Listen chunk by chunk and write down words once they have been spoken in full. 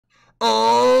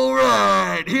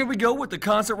right, here we go with the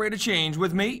constant rate of change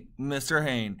with me, Mr.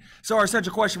 Hain. So our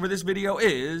central question for this video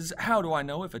is, how do I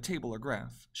know if a table or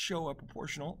graph show a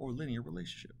proportional or linear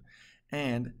relationship?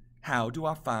 And how do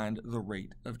I find the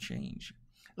rate of change?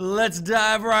 Let's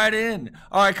dive right in.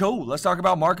 All right, cool. Let's talk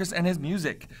about Marcus and his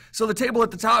music. So the table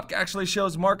at the top actually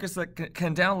shows Marcus that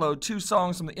can download 2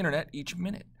 songs from the internet each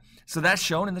minute. So that's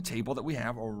shown in the table that we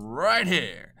have right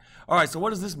here. All right, so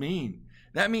what does this mean?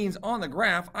 That means on the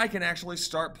graph, I can actually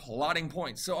start plotting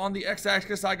points. So on the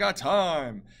x-axis, I got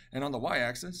time. And on the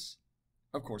y-axis,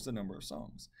 of course, the number of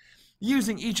songs.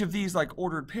 Using each of these like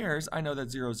ordered pairs, I know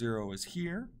that 0, 0 is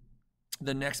here.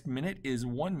 The next minute is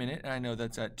 1 minute, and I know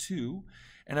that's at 2.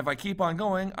 And if I keep on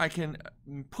going, I can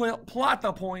plot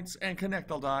the points and connect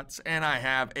the dots, and I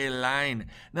have a line.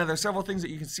 Now, there's several things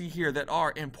that you can see here that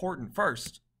are important.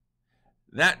 First,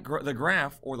 the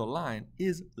graph or the line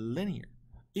is linear.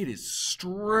 It is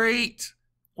straight.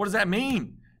 What does that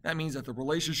mean? That means that the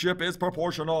relationship is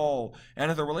proportional. And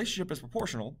if the relationship is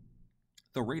proportional,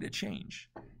 the rate of change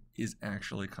is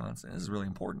actually constant. This is really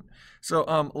important.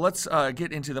 So let's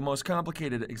get into the most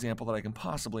complicated example that I can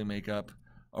possibly make up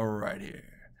right here.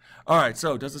 All right,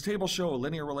 so does the table show a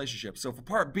linear relationship? So for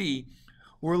part B,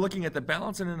 we're looking at the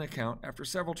balance in an account after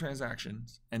several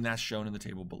transactions, and that's shown in the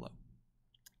table below.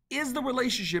 Is the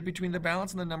relationship between the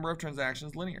balance and the number of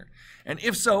transactions linear? And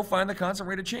if so, find the constant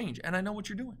rate of change. And I know what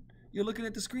you're doing. You're looking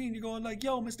at the screen, you're going like,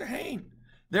 yo, Mr. Hain,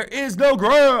 there is no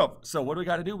graph. So what do we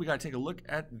got to do? We got to take a look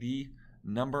at the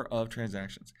number of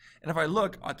transactions. And if I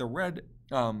look at the red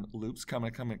loops kind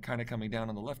of coming down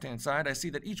on the left-hand side, I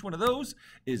see that each one of those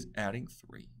is adding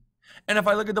 3. And if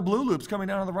I look at the blue loops coming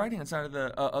down on the right-hand side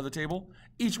of the table,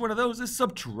 each one of those is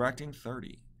subtracting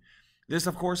 30. This,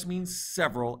 of course, means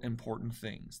several important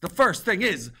things. The first thing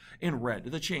is, in red,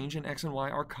 the change in x and y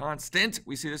are constant.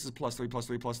 We see this as +3,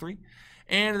 +3, +3.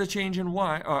 And the change in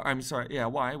y,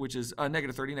 y, which is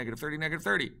 -30, -30,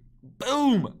 -30.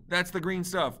 Boom! That's the green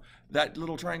stuff. That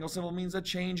little triangle symbol means a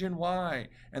change in y.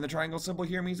 And the triangle symbol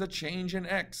here means a change in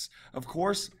x. Of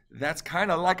course, that's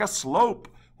kind of like a slope,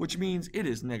 which means it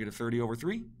is -30 over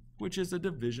 3, which is a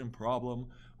division problem,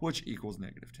 which equals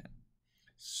 -10.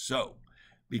 So,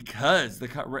 because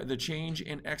the change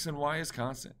in x and y is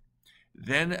constant,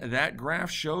 then that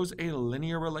graph shows a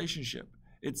linear relationship.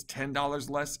 It's $10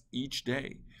 less each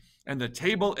day. And the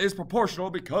table is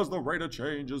proportional because the rate of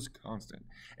change is constant.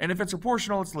 And if it's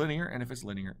proportional, it's linear. And if it's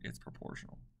linear, it's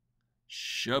proportional.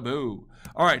 Shaboo.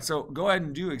 All right, so go ahead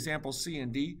and do examples C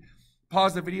and D.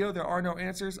 Pause the video. There are no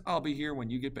answers. I'll be here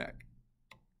when you get back.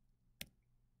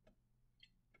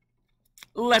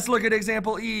 Let's look at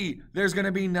example E. There's going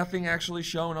to be nothing actually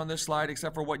shown on this slide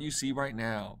except for what you see right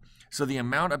now. So the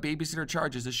amount a babysitter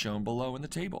charges is shown below in the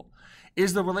table.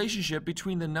 Is the relationship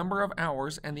between the number of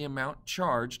hours and the amount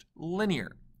charged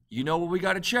linear? You know what we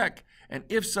got to check. And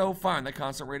if so, find the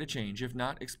constant rate of change. If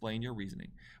not, explain your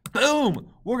reasoning.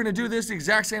 Boom! We're going to do this the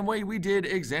exact same way we did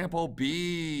example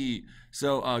B.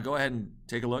 So go ahead and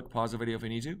take a look. Pause the video if you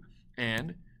need to.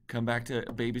 And come back to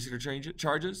babysitter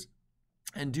charges.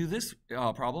 And do this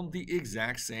problem the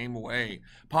exact same way.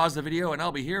 Pause the video and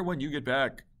I'll be here when you get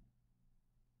back.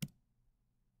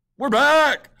 We're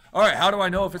back! All right, how do I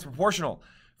know if it's proportional?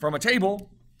 From a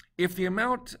table, if the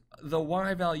amount the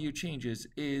y value changes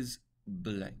is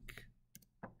blank,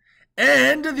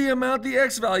 and the amount the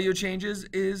x value changes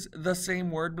is the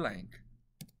same word blank,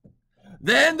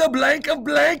 then the blank of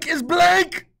blank is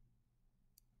blank.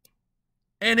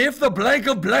 And if the blank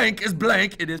of blank is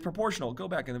blank, it is proportional. Go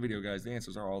back in the video, guys. The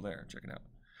answers are all there. Check it out.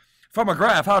 From a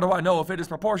graph, how do I know if it is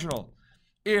proportional?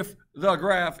 If the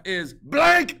graph is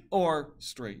blank or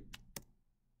straight,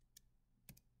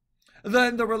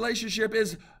 then the relationship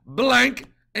is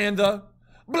blank and the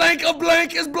blank of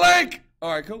blank is blank.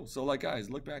 All right, cool. So like,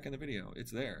 guys, look back in the video. It's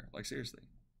there. Like, seriously.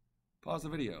 Pause the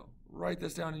video. Write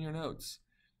this down in your notes.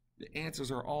 The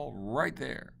answers are all right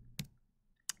there.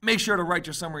 Make sure to write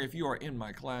your summary if you are in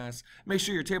my class. Make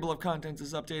sure your table of contents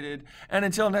is updated. And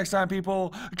until next time,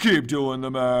 people, keep doing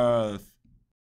the math.